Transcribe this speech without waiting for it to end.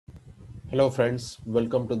Hello friends,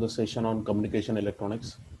 welcome to the session on communication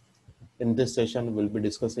electronics. In this session, we'll be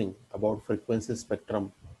discussing about frequency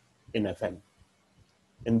spectrum in FM.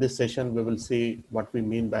 In this session, we will see what we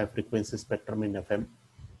mean by frequency spectrum in FM.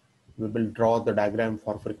 We will draw the diagram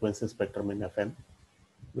for frequency spectrum in FM.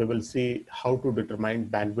 We will see how to determine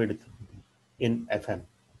bandwidth in FM.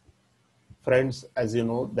 Friends, as you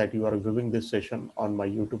know that you are viewing this session on my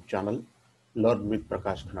YouTube channel, Learn with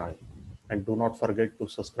Prakash Khanade. And do not forget to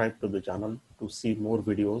subscribe to the channel to see more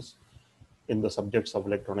videos in the subjects of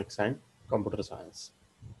electronics and computer science.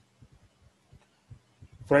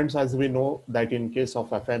 Friends, as we know that in case of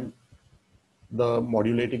FM, the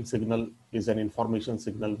modulating signal is an information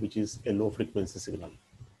signal which is a low frequency signal.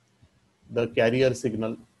 The carrier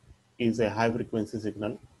signal is a high frequency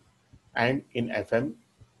signal, and in FM,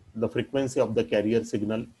 the frequency of the carrier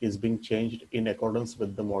signal is being changed in accordance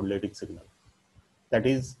with the modulating signal. That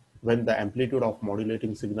is, when the amplitude of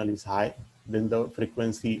modulating signal is high, then the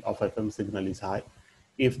frequency of FM signal is high.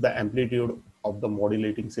 If the amplitude of the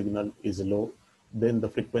modulating signal is low, then the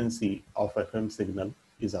frequency of FM signal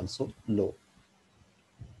is also low.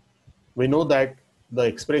 We know that the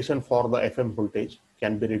expression for the FM voltage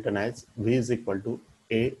can be written as V is equal to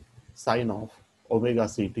A sine of omega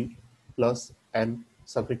Ct plus M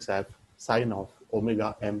suffix F sine of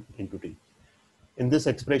omega M into T. In this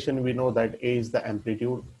expression, we know that A is the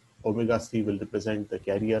amplitude, omega C will represent the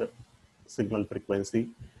carrier signal frequency,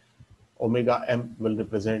 omega M will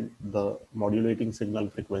represent the modulating signal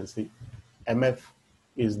frequency, MF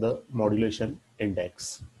is the modulation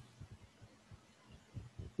index.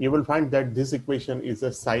 You will find that this equation is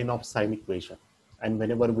a sine of sine equation, and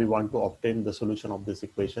whenever we want to obtain the solution of this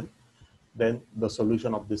equation, then the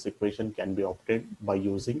solution of this equation can be obtained by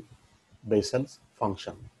using Bessel's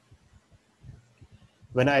function.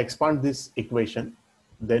 When I expand this equation,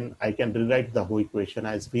 then I can rewrite the whole equation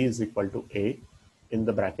as V is equal to A in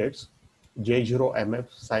the brackets J0 MF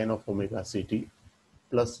sine of omega Ct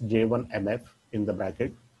plus J1 MF in the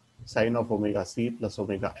bracket sine of omega C plus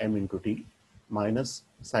omega M into T minus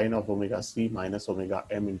sine of omega C minus omega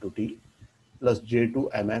M into T plus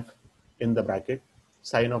J2 MF in the bracket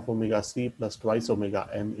sine of omega C plus twice omega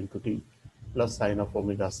M into T plus sine of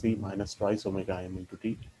omega C minus twice omega M into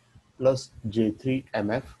T plus J3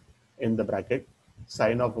 MF in the bracket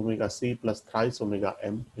sine of omega C plus thrice omega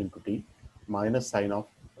M into T minus sine of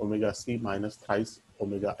omega C minus thrice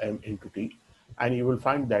omega M into T. And you will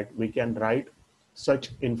find that we can write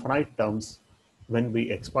such infinite terms when we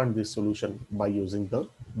expand this solution by using the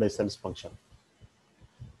Bessel's function.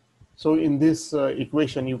 So in this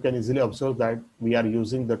equation, you can easily observe that we are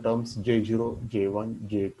using the terms J0, J1,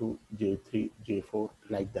 J2, J3, J4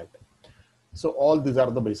 like that. So all these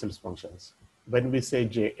are the Bessel's functions. When we say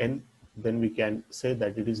Jn, then we can say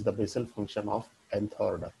that it is the Bessel function of nth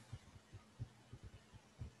order.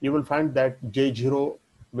 You will find that J0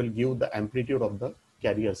 will give the amplitude of the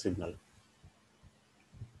carrier signal.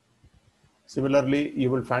 Similarly,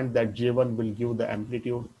 you will find that J1 will give the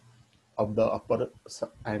amplitude of the upper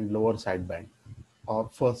and lower sideband or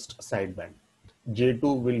first sideband.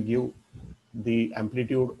 J2 will give the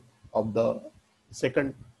amplitude of the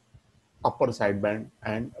second upper sideband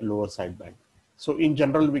and lower sideband. So in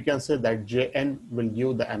general, we can say that Jn will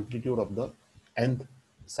give the amplitude of the nth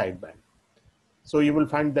sideband. So you will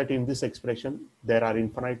find that in this expression, there are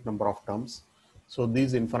infinite number of terms. So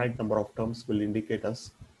these infinite number of terms will indicate us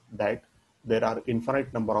that there are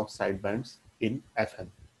infinite number of sidebands in FM.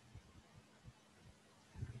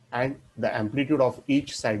 And the amplitude of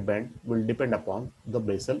each sideband will depend upon the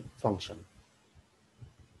Bessel function.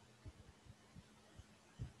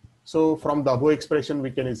 So from the above expression,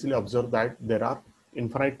 we can easily observe that there are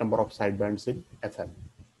infinite number of sidebands in FM.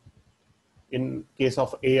 In case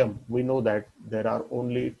of AM, we know that there are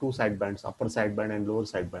only two sidebands, upper sideband and lower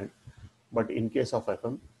sideband. But in case of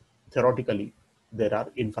FM, theoretically, there are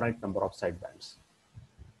infinite number of sidebands.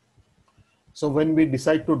 So when we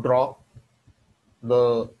decide to draw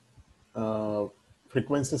the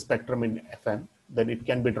frequency spectrum in FM, then it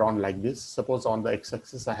can be drawn like this. Suppose on the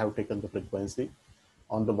x-axis, I have taken the frequency.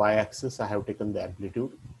 On the y-axis, I have taken the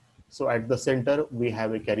amplitude. So at the center, we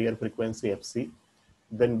have a carrier frequency Fc.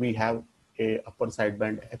 Then we have a upper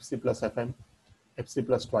sideband Fc plus Fm, Fc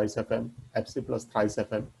plus twice Fm, Fc plus thrice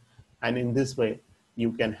Fm. And in this way,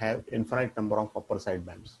 you can have infinite number of upper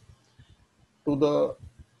sidebands. To the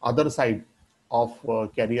other side of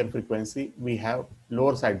carrier frequency, we have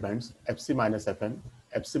lower sidebands Fc minus Fm,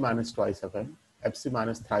 Fc minus twice Fm, Fc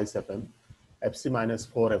minus thrice Fm, Fc minus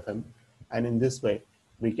 4 Fm. And in this way,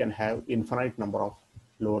 we can have infinite number of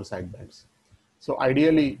lower sidebands. So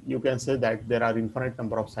ideally, you can say that there are infinite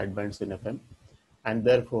number of sidebands in FM, and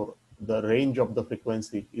therefore the range of the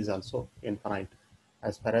frequency is also infinite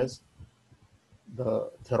as far as the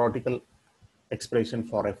theoretical expression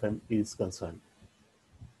for FM is concerned.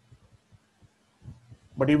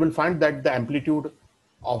 But you will find that the amplitude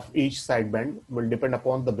of each sideband will depend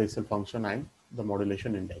upon the Bessel function and the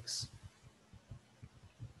modulation index.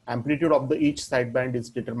 Amplitude of the each sideband is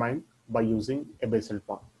determined by using a Bessel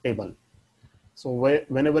table. So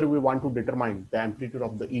whenever we want to determine the amplitude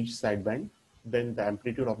of the each sideband, then the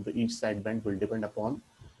amplitude of the each sideband will depend upon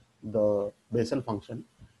the Bessel function,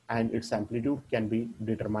 and its amplitude can be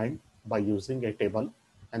determined by using a table,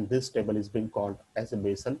 and this table is being called as a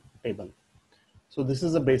Bessel table. So this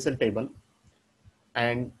is a Bessel table,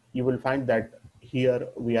 and you will find that here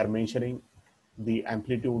we are mentioning the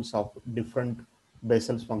amplitudes of different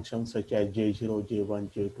Bessel functions such as J0,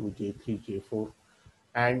 J1, J2, J3, J4,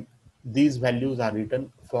 and these values are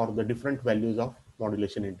written for the different values of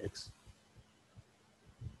modulation index.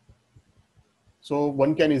 So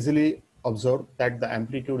one can easily observe that the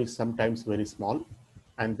amplitude is sometimes very small,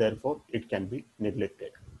 and therefore it can be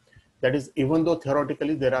neglected. That is, even though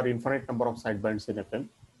theoretically there are infinite number of sidebands in FM,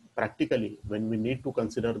 practically when we need to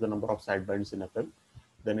consider the number of sidebands in FM,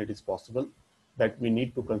 then it is possible that we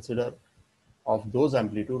need to consider of those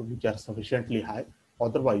amplitude which are sufficiently high.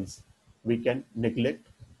 Otherwise, we can neglect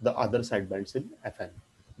the other sidebands in FM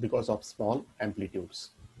because of small amplitudes.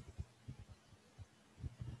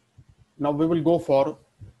 Now we will go for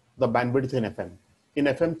the bandwidth in FM. In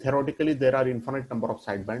FM, theoretically, there are infinite number of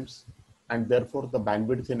sidebands, and therefore the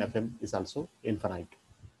bandwidth in FM is also infinite.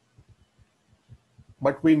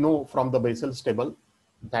 But we know from the Bessel's table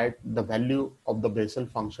that the value of the Bessel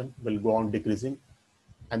function will go on decreasing,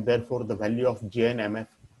 and therefore the value of J and MF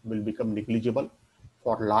will become negligible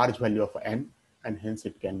for large value of N, and hence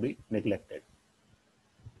it can be neglected.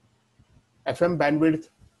 FM bandwidth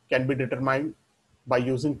can be determined by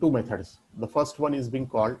using two methods. The first one is being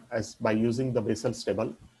called as by using the Bessel's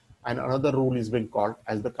table, and another rule is being called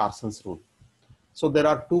as the Carson's rule. So there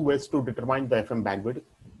are two ways to determine the FM bandwidth.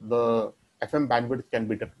 The FM bandwidth can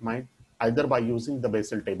be determined either by using the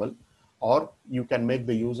Bessel table, or you can make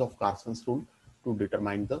the use of Carson's rule to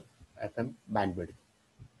determine the FM bandwidth.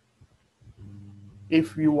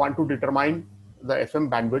 If you want to determine the FM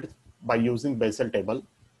bandwidth by using Bessel table,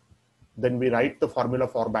 then we write the formula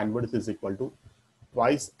for bandwidth is equal to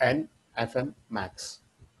twice N FM max,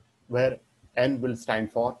 where N will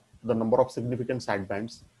stand for the number of significant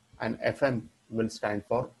sidebands and FM will stand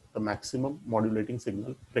for the maximum modulating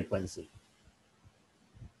signal frequency.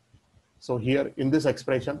 So here in this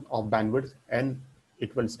expression of bandwidth, N,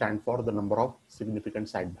 it will stand for the number of significant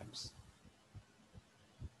sidebands.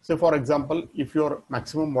 So for example, if your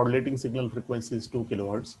maximum modulating signal frequency is 2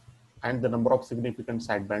 kilohertz and the number of significant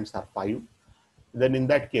sidebands are 5, then in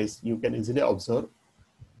that case, you can easily observe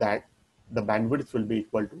that the bandwidth will be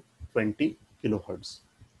equal to 20 kilohertz,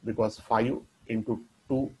 because 5 into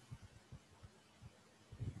 2,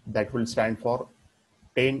 that will stand for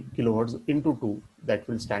 10 kilohertz into 2, that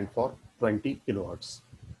will stand for 20 kilohertz.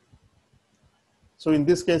 So in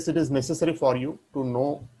this case, it is necessary for you to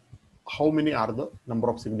know how many are the number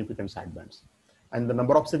of significant sidebands, and the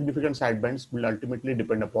number of significant sidebands will ultimately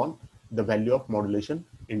depend upon the value of modulation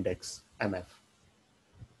index MF.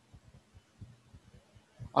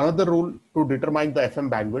 Another rule to determine the FM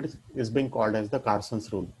bandwidth is being called as the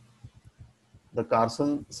Carson's rule. The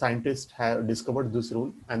Carson scientists have discovered this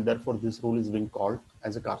rule, and therefore this rule is being called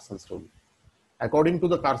as a Carson's rule. According to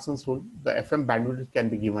the Carson's rule, the FM bandwidth can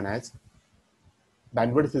be given as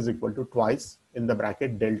bandwidth is equal to twice in the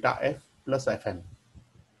bracket delta F plus FM,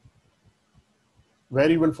 where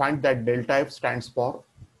you will find that delta F stands for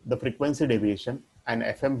the frequency deviation and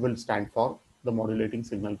FM will stand for the modulating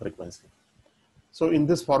signal frequency. So in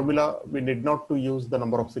this formula, we need not to use the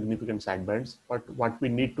number of significant sidebands, but what we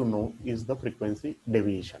need to know is the frequency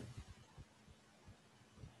deviation.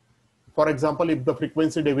 For example, if the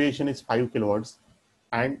frequency deviation is 5 kilohertz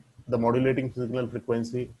and the modulating signal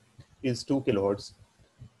frequency is 2 kilohertz,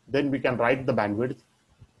 then we can write the bandwidth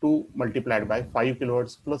 2 multiplied by 5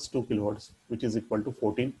 kilohertz plus 2 kilohertz, which is equal to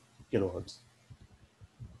 14 kilohertz.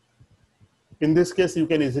 In this case, you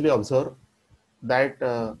can easily observe that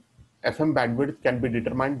FM bandwidth can be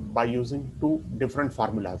determined by using two different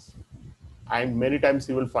formulas, and many times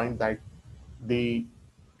you will find that the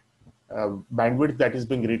bandwidth that is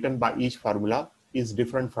being written by each formula is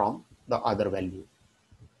different from the other value.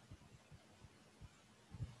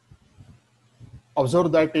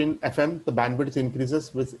 Observe that in FM, the bandwidth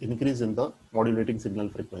increases with increase in the modulating signal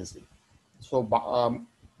frequency. So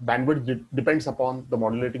bandwidth depends upon the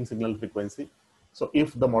modulating signal frequency. So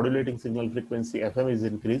if the modulating signal frequency FM is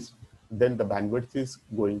increased, then the bandwidth is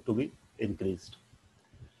going to be increased.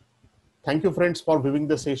 Thank you friends for viewing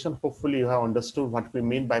the session. Hopefully you have understood what we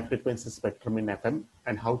mean by frequency spectrum in FM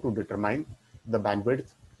and how to determine the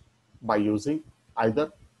bandwidth by using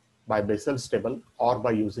either by Bessel's table or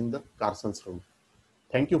by using the Carson's rule.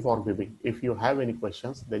 Thank you for viewing. If you have any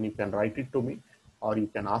questions, then you can write it to me or you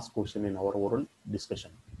can ask question in our oral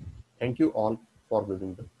discussion. Thank you all for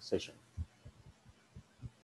viewing the session.